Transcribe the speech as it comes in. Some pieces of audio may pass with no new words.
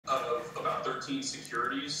13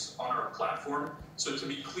 securities on our platform. So to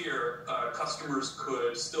be clear, customers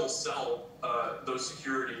could still sell those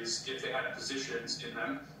securities if they had positions in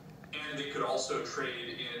them, and they could also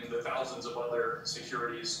trade in the thousands of other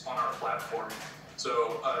securities on our platform.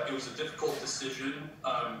 So it was a difficult decision,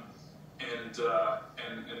 and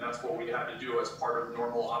that's what we had to do as part of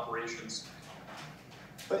normal operations.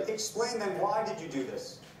 But explain then, why did you do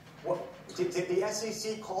this? Did the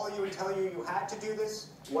SEC call you and tell you you had to do this?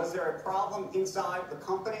 Was there a problem inside the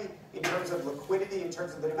company in terms of liquidity, in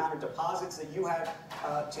terms of the amount of deposits that you had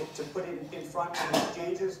to put in front of the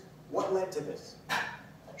exchanges? What led to this?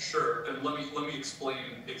 Sure, and let me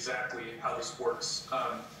explain exactly how this works.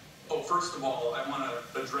 First of all, I want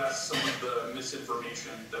to address some of the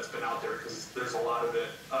misinformation that's been out there, because there's a lot of it.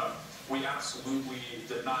 We absolutely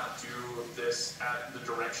did not do this at the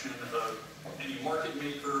direction of any market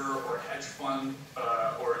maker or hedge fund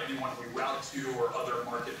or anyone we route to or other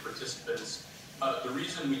market participants. The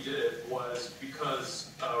reason we did it was because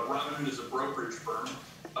Robinhood is a brokerage firm.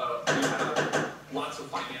 We have lots of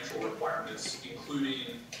financial requirements,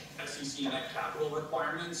 including SEC net capital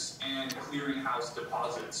requirements and clearinghouse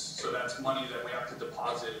deposits. So that's money that we have to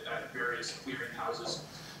deposit at various clearinghouses.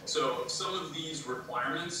 So some of these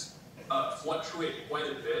requirements fluctuate quite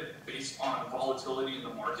a bit based on volatility in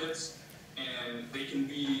the markets, and they can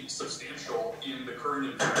be substantial in the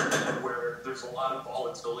current environment where there's a lot of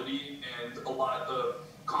volatility and a lot of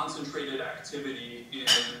concentrated activity in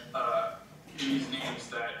these names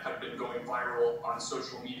that have been going viral on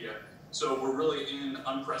social media. So we're really in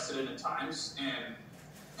unprecedented times, and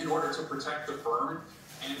in order to protect the firm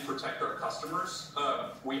and protect our customers,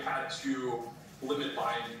 we had to limit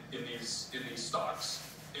buying in these stocks.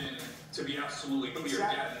 And to be absolutely clear,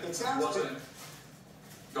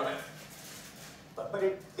 Go ahead. But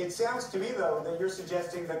it sounds to me, though, that you're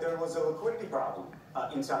suggesting that there was a liquidity problem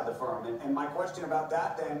inside the firm. And my question about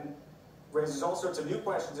that then raises all sorts of new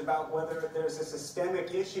questions about whether there's a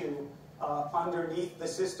systemic issue underneath the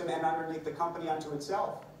system and underneath the company unto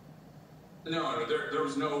itself. No, there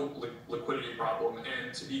was no liquidity problem.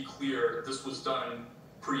 And to be clear, this was done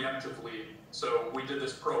preemptively. So we did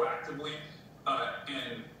this proactively,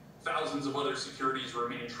 and thousands of other securities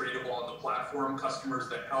remain tradable on the platform. Customers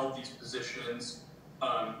that held these positions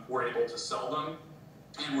were able to sell them.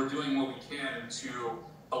 And we're doing what we can to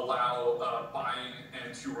allow buying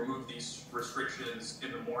and to remove these restrictions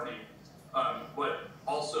in the morning. But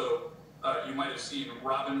also, you might have seen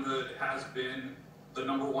Robinhood has been the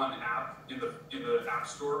 #1 app in the App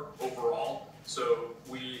Store overall. So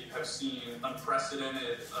we have seen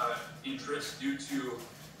unprecedented interest due to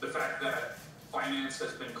the fact that finance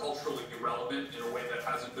has been culturally irrelevant in a way that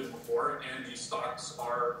hasn't been before, and these stocks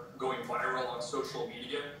are going viral on social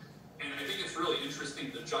media. And I think it's really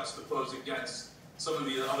interesting to juxtapose against some of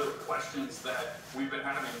the other questions that we've been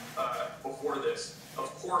having before this. Of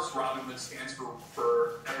course, Robinhood stands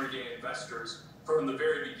for everyday investors. From the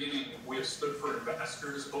very beginning, we have stood for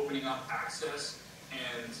investors, opening up access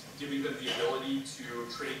and giving them the ability to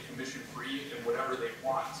trade commission-free in whatever they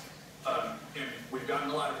want. And we've gotten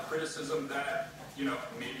a lot of criticism that,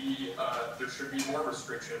 maybe there should be more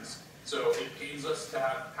restrictions. So it pains us to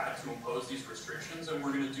have had to impose these restrictions, and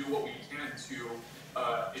we're going to do what we can to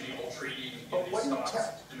enable trading in these stocks.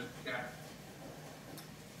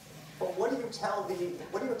 But what do you tell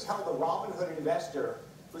the Robinhood investor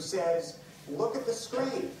who says, look at the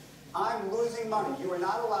screen, I'm losing money, you are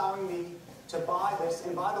not allowing me to buy this,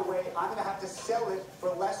 and by the way, I'm going to have to sell it for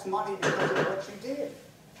less money because of what you did?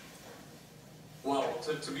 Well,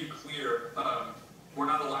 to be clear, we're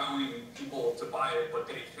not allowing people to buy it, but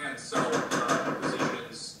they can sell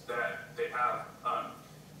positions that they have.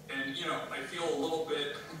 And, I feel a little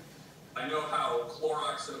bit, I know how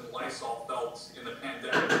Clorox and Lysol felt in the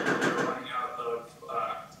pandemic when they were running out of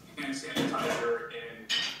hand sanitizer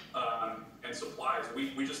and supplies.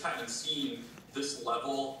 We just haven't seen this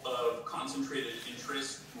level of concentrated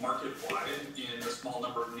interest market-wide in a small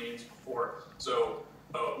number of names before. So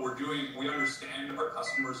we understand our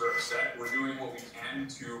customers are upset. We're doing what we can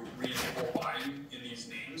to re-enable buying in these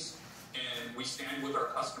names, and we stand with our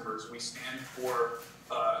customers. We stand for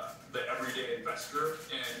the everyday investor,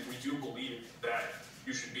 and we do believe that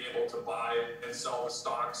you should be able to buy and sell the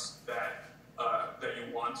stocks that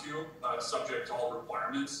you want to, subject to all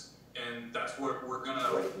requirements. And that's what we're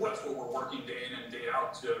working day in and day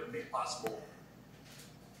out to make possible.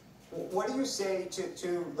 What do you say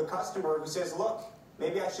to the customer who says, look,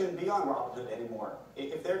 maybe I shouldn't be on Robinhood anymore?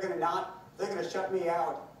 If they're going to shut me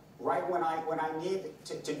out right when I need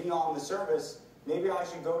to be on the service, maybe I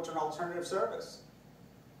should go to an alternative service.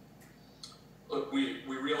 Look, we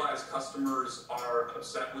realize customers are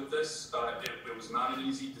upset with this. It was not an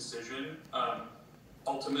easy decision.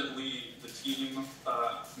 Ultimately, the team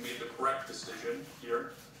made the correct decision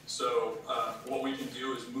here. So what we can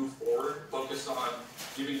do is move forward, focus on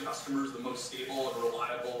giving customers the most stable and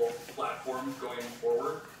reliable platform going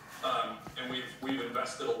forward. And we've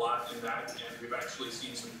invested a lot in that, and we've actually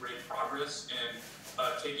seen some great progress and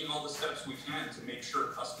taking all the steps we can to make sure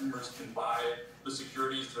customers can buy the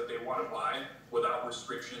securities that they want to buy without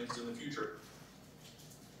restrictions in the future.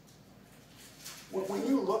 When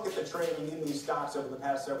you look at the trading in these stocks over the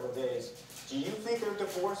past several days, do you think they're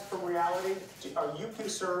divorced from reality? Are you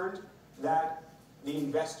concerned that the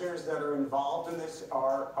investors that are involved in this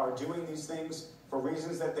are doing these things for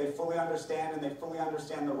reasons that they fully understand and they fully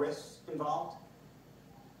understand the risks involved?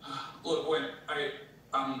 Look,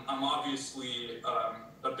 I'm obviously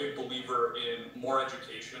a big believer in more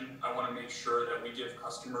education. I want to make sure that we give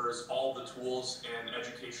customers all the tools and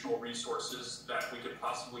educational resources that we could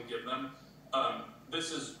possibly give them.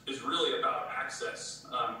 This is really about access,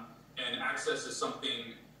 and access is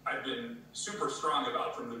something I've been super strong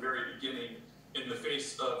about from the very beginning in the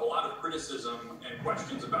face of a lot of criticism and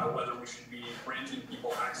questions about whether we should be granting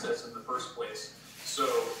people access in the first place. So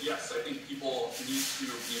yes, I think people need to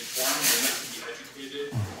be informed, they need to be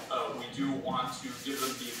educated. We do want to give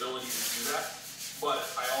them the ability to do that, but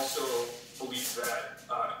I also believe that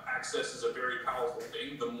access is a very powerful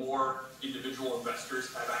thing. The more individual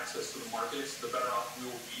investors have access to the markets, the better off we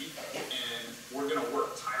will be. And we're going to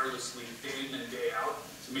work tirelessly day in and day out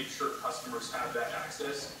to make sure customers have that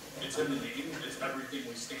access. It's in the name. It's everything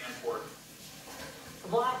we stand for.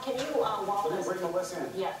 Vlad, can you walk us? Bring Melissa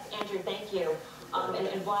in. Yeah, Andrew, thank you.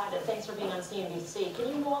 And Vlad, thanks for being on CNBC. Can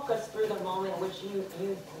you walk us through the moment in which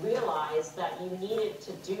you realized that you needed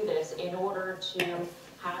to do this in order to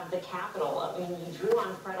have the capital? I mean, you drew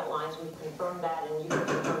on credit lines, we've confirmed that, and you can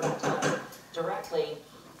confirm that to us directly.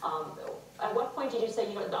 At what point did you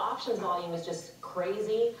say, the options volume is just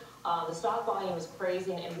crazy, the stock volume is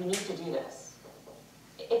crazy, and we need to do this?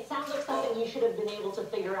 It sounds like something you should have been able to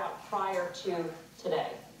figure out prior to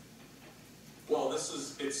today. Well,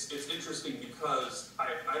 it's interesting because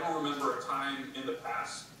I don't remember a time in the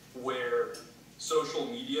past where social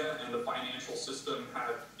media and the financial system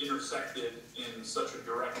have intersected in such a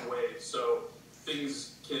direct way. So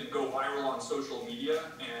things can go viral on social media,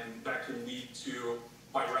 and that can lead to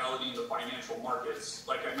virality in the financial markets.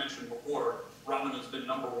 Like I mentioned before, Robinhood's been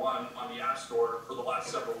 #1 on the App Store for the last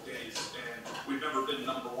several days, and we've never been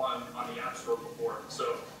 #1 on the App Store before.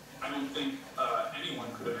 So I don't think anyone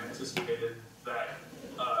could have anticipated that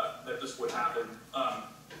this would happen.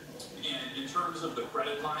 And in terms of the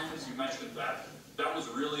credit lines, you mentioned that was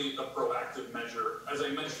really a proactive measure. As I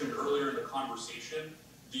mentioned earlier in the conversation,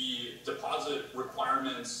 the deposit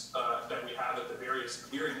requirements that we have at the various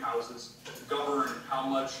clearinghouses govern how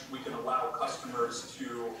much we can allow customers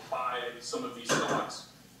to buy some of these stocks.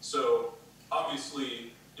 So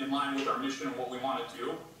obviously, in line with our mission and what we want to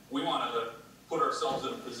do, we want to put ourselves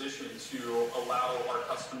in a position to allow our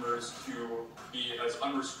customers to be as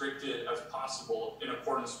unrestricted as possible in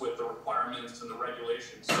accordance with the requirements and the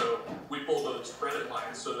regulations. So we pulled those credit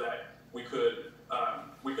lines so that we could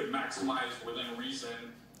maximize within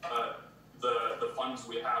reason the funds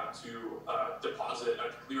we have to deposit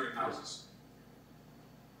at the clearinghouses.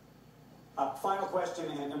 Final question,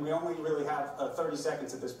 and we only really have 30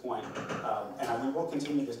 seconds at this point, and we will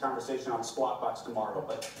continue this conversation on Squawk Box tomorrow.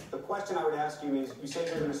 But the question I would ask you is, you said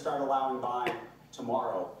you're going to start allowing buying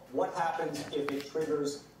tomorrow. What happens if it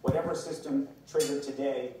triggers whatever system triggered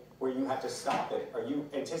today where you had to stop it? Are you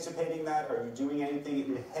anticipating that? Are you doing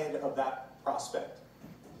anything ahead of that prospect?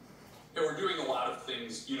 Yeah, we're doing a lot of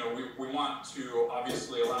things. We want to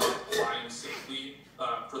obviously allow buying safely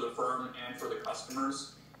for the firm and for the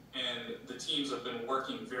customers. And the teams have been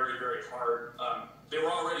working very, very hard. They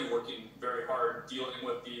were already working very hard dealing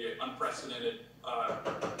with the unprecedented,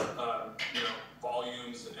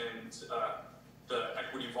 volumes and the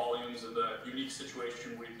equity volumes and the unique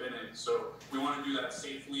situation we've been in. So we want to do that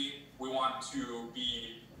safely. We want to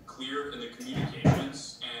be clear in the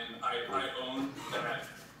communications, and I own that.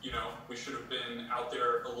 We should have been out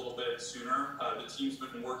there a little bit sooner. The team's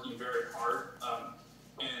been working very hard.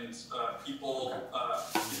 And people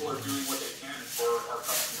are doing what they can for our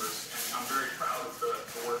customers, and I'm very proud of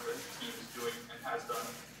the work that the team is doing and has done.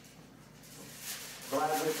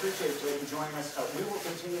 Vlad, we appreciate you joining us. We will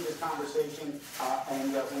continue this conversation,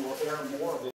 and we will air more of it.